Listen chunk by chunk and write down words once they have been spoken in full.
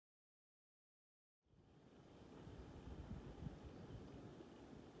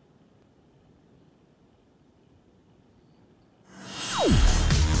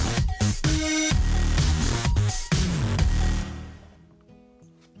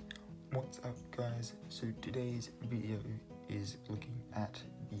What's up guys? So today's video is looking at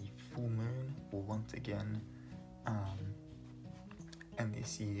the full moon once again, and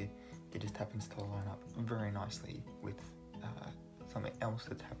this year it just happens to line up very nicely with something else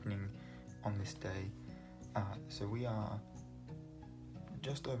that's happening on this day. So we are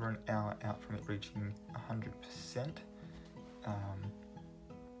just over an hour out from it reaching 100%,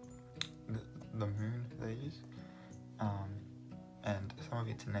 the moon that is. And some of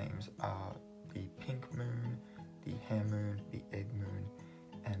its names are the pink moon, the hare moon, the egg moon,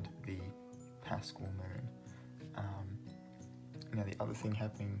 and the Paschal moon. Now the other thing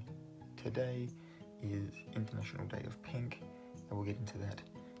happening today is International Day of Pink, and we'll get into that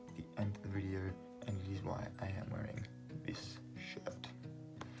at the end of the video, and it is why I am wearing this shirt.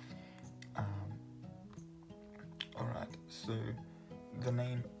 Alright, so the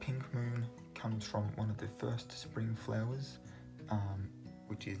name Pink Moon comes from one of the first spring flowers,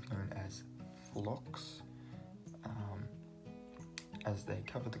 which is known as phlox, as they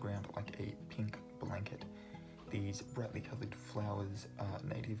cover the ground like a pink blanket. These brightly coloured flowers are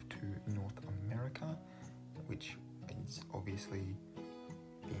native to North America, which is obviously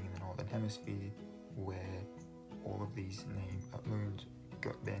being in the Northern Hemisphere, where all of these moons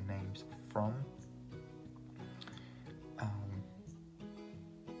got their names from.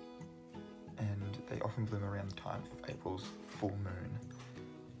 And they often bloom around the time of April's full moon.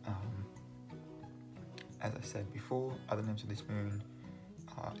 As I said before, other names of this moon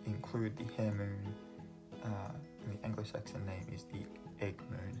include the hare moon, and the Anglo-Saxon name is the egg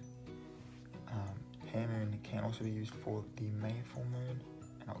moon. Hare moon can also be used for the May full moon,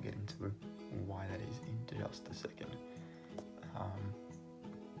 and I'll get into why that is in just a second.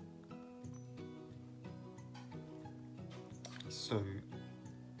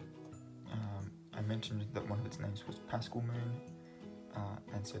 I mentioned that one of its names was Paschal moon,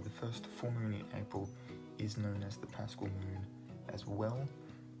 and so the first full moon in April is known as the Paschal moon as well.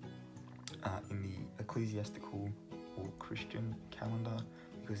 In the ecclesiastical or Christian calendar,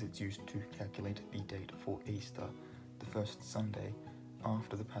 because it's used to calculate the date for Easter. The first Sunday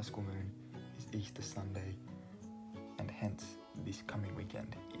after the Paschal moon is Easter Sunday, and hence this coming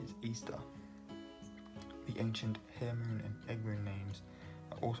weekend is Easter. The ancient hare moon and egg moon names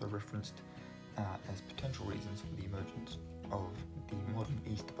are also referenced as potential reasons for the emergence of the modern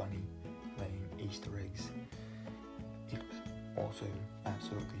Easter bunny laying Easter eggs. It also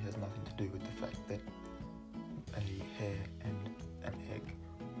absolutely has nothing to do with the fact that a hare and an egg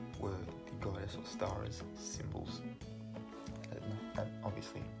were the goddess or star as symbols. That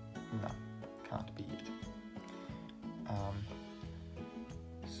obviously, no, can't be it.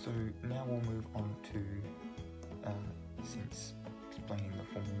 So now we'll move on to, since explaining the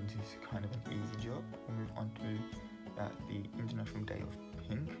full moons is kind of an easy job, we'll move on to the International Day of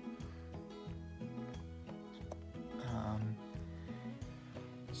Pink.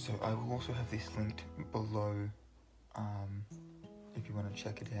 So I will also have this linked below if you want to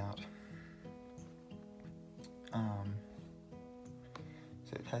check it out.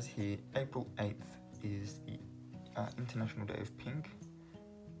 So it has here, April 8th is the International Day of Pink.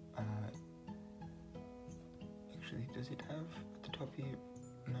 Actually, does it have at the top here?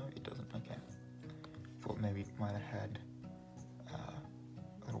 No, it doesn't. Okay. Thought maybe it might have had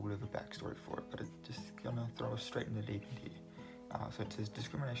a little bit of a backstory for it, but it's just gonna throw us straight in the deep end here. So it says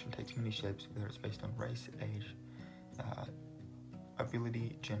discrimination takes many shapes, whether it's based on race, age,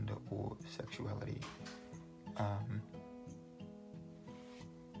 ability, gender, or sexuality.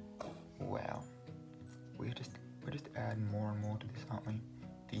 Wow, we're just adding more and more to this, aren't we?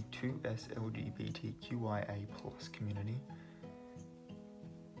 The 2S LGBTQIA+ community.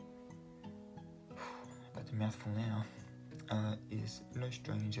 That's a mouthful now. Is no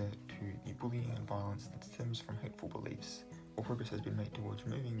stranger to the bullying and violence that stems from hateful beliefs. While progress has been made towards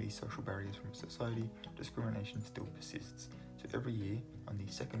removing these social barriers from society, discrimination still persists. So every year, on the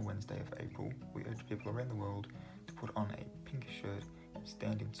second Wednesday of April, we urge people around the world to put on a pink shirt and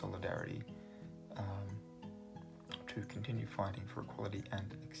stand in solidarity to continue fighting for equality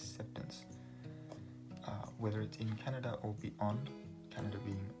and acceptance. Whether it's in Canada or beyond, Canada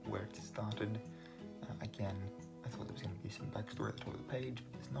being where it started, again, I thought there was going to be some backstory at the top of the page,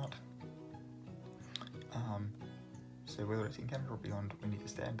 but there's not. So whether it's in Canada or beyond, we need to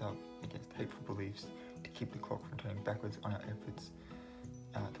stand up against hateful beliefs to keep the clock from turning backwards on our efforts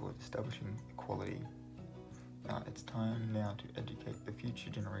towards establishing equality. It's time now to educate the future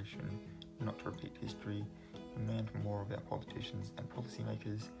generation, not to repeat history, demand more of our politicians and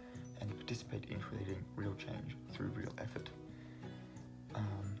policymakers, and participate in creating real change through real effort.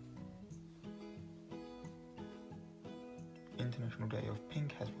 International Day of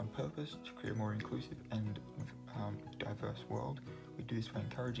Pink has one purpose: to create a more inclusive and diverse world. We do this by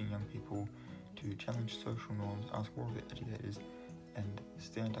encouraging young people to challenge social norms, ask more of their educators, and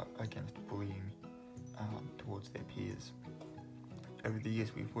stand up against bullying towards their peers. Over the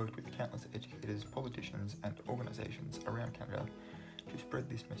years, we've worked with countless educators, politicians, and organisations around Canada to spread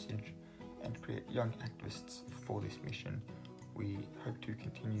this message and create young activists for this mission. We hope to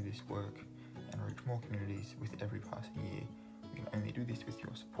continue this work and reach more communities with every passing year. We can only do this with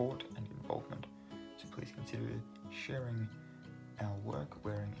your support and involvement, so please consider sharing our work,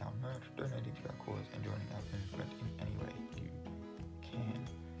 wearing our merch, donating to our cause, and joining our movement in any way you can.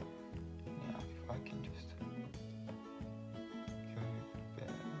 Now, if I can just go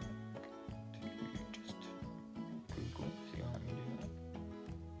back to just Google, see how I can do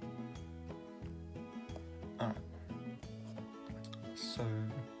that. Alright, so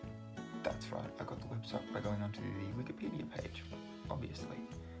that's right, I got the website by going onto the Wikipedia page, obviously.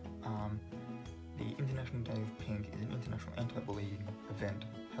 The International Day of Pink is an international anti-bullying event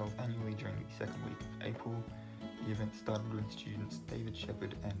held annually during the second week of April. The event started when students David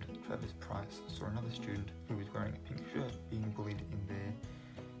Shepherd and Travis Price saw another student who was wearing a pink shirt being bullied in their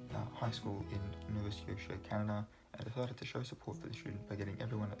high school in Nova Scotia, Canada, and decided to show support for the student by getting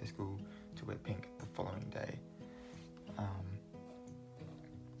everyone at the school to wear pink the following day.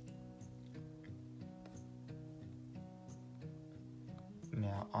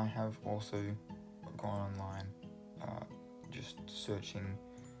 Now, I have also gone online just searching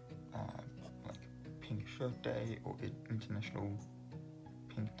like Pink Shirt Day or International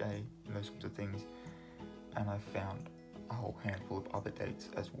Pink Day and those sorts of things, and I found a whole handful of other dates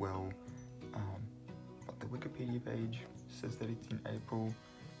as well, but the Wikipedia page says that it's in April.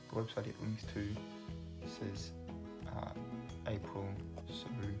 The website it links to says April, so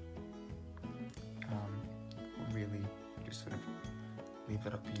really just sort of leave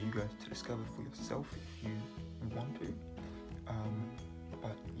that up for you guys to discover for yourself if you want to.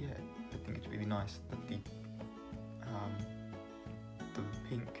 But yeah, I think it's really nice that the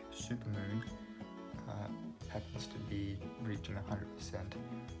pink supermoon happens to be reaching 100%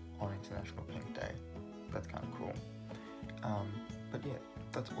 on International Pink Day. That's kind of cool. But yeah,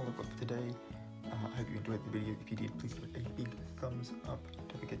 that's all I've got for today. I hope you enjoyed the video. If you did, please give it a big thumbs up.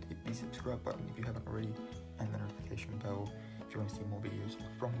 Don't forget to hit the subscribe button if you haven't already, and the notification bell if you want to see more videos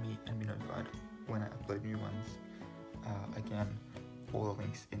from me and be notified when I upload new ones. Again, all the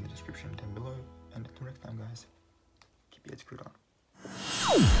links in the description down below, and until next time guys, keep your head screwed on.